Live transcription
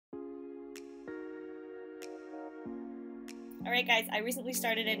Alright guys, I recently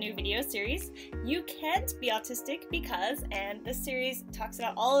started a new video series, You Can't Be Autistic Because, and this series talks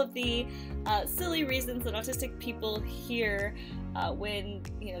about all of the silly reasons that autistic people hear when,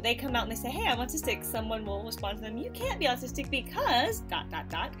 they come out and they say, hey, I'm autistic. Someone will respond to them, you can't be autistic because ...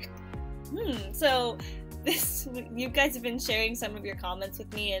 So you guys have been sharing some of your comments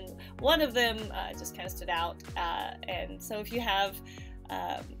with me, and one of them just kind of stood out, and so if you have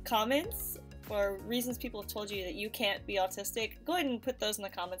comments or reasons people have told you that you can't be autistic, go ahead and put those in the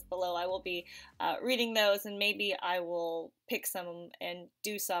comments below. I will be reading those, and maybe I will pick some and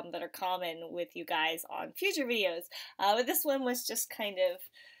do some that are common with you guys on future videos. But this one was just kind of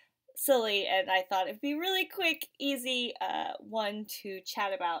silly, and I thought it'd be really quick, easy one to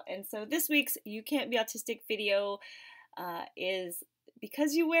chat about. And so this week's You Can't Be Autistic video is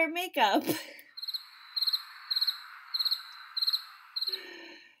because you wear makeup.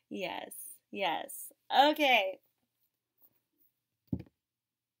 Yes. Okay.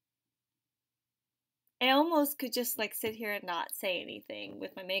 I almost could just sit here and not say anything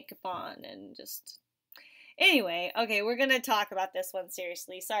with my makeup on and just... Anyway, okay, we're gonna talk about this one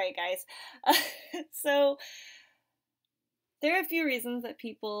seriously. Sorry, guys. So, there are a few reasons that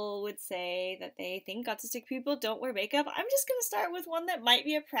people would say that they think autistic people don't wear makeup. I'm just going to start with one that might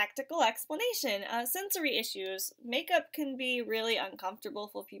be a practical explanation. Sensory issues. Makeup can be really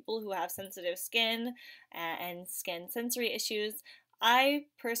uncomfortable for people who have sensitive skin and skin sensory issues. I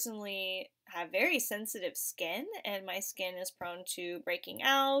personally have very sensitive skin, and my skin is prone to breaking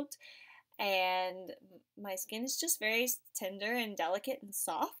out, and my skin is just very tender and delicate and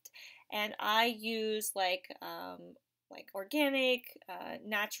soft, and I use organic,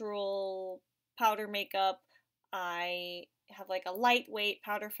 natural powder makeup. I have a lightweight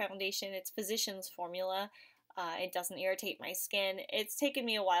powder foundation. It's physician's formula. It doesn't irritate my skin. It's taken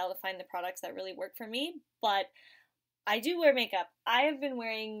me a while to find the products that really work for me, but I do wear makeup. I have been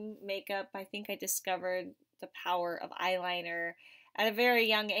wearing makeup. I think I discovered the power of eyeliner at a very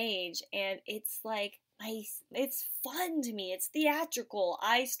young age, and it's it's fun to me. It's theatrical.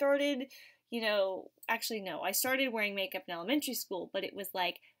 I started I started wearing makeup in elementary school, but it was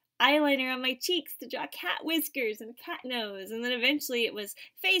eyeliner on my cheeks to draw cat whiskers and cat nose, and then eventually it was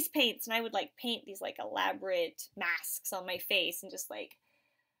face paints, and I would paint these elaborate masks on my face, and just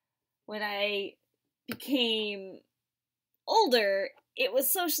when I became older, it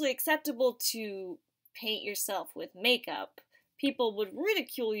was socially acceptable to paint yourself with makeup. People would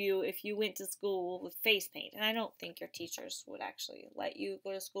ridicule you if you went to school with face paint, and I don't think your teachers would actually let you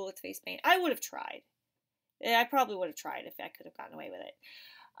go to school with face paint. I would have tried. I probably would have tried if I could have gotten away with it.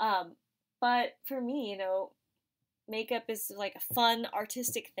 But for me, makeup is a fun,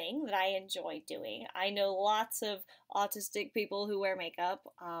 artistic thing that I enjoy doing. I know lots of autistic people who wear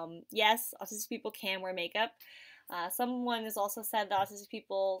makeup. Yes, autistic people can wear makeup. Someone has also said that autistic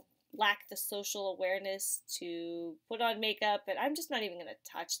people lack the social awareness to put on makeup, and I'm just not even going to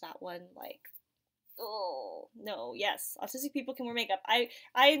touch that one. Oh, no, yes, autistic people can wear makeup. I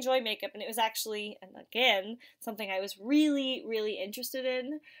enjoy makeup, and it was actually, and again, something I was really, really interested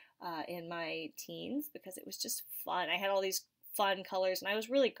in my teens, because it was just fun. I had all these fun colors, and I was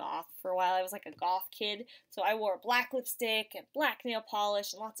really goth for a while. I was a goth kid, so I wore black lipstick and black nail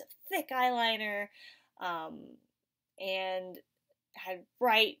polish and lots of thick eyeliner, and had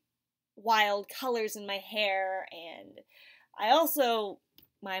bright, wild colors in my hair. And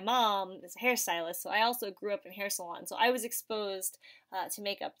my mom is a hairstylist, so I also grew up in hair salons, so I was exposed to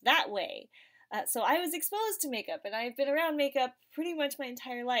makeup that way. So I was exposed to makeup, and I've been around makeup pretty much my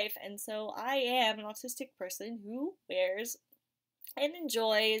entire life, and so I am an autistic person who wears and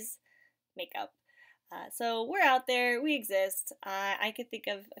enjoys makeup. So we're out there, we exist. I could think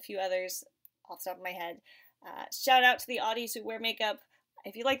of a few others off the top of my head. Shout out to the Audis who wear makeup.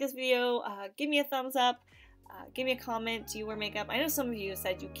 If you like this video, give me a thumbs up, give me a comment. Do you wear makeup? I know some of you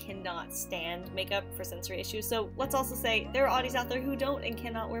said you cannot stand makeup for sensory issues, so let's also say there are Audis out there who don't and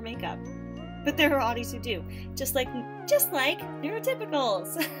cannot wear makeup. But there are Audis who do, just like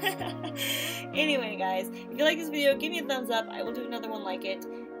neurotypicals. Anyway, guys, if you like this video, give me a thumbs up. I will do another one like it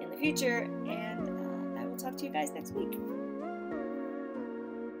in the future, and I will talk to you guys next week.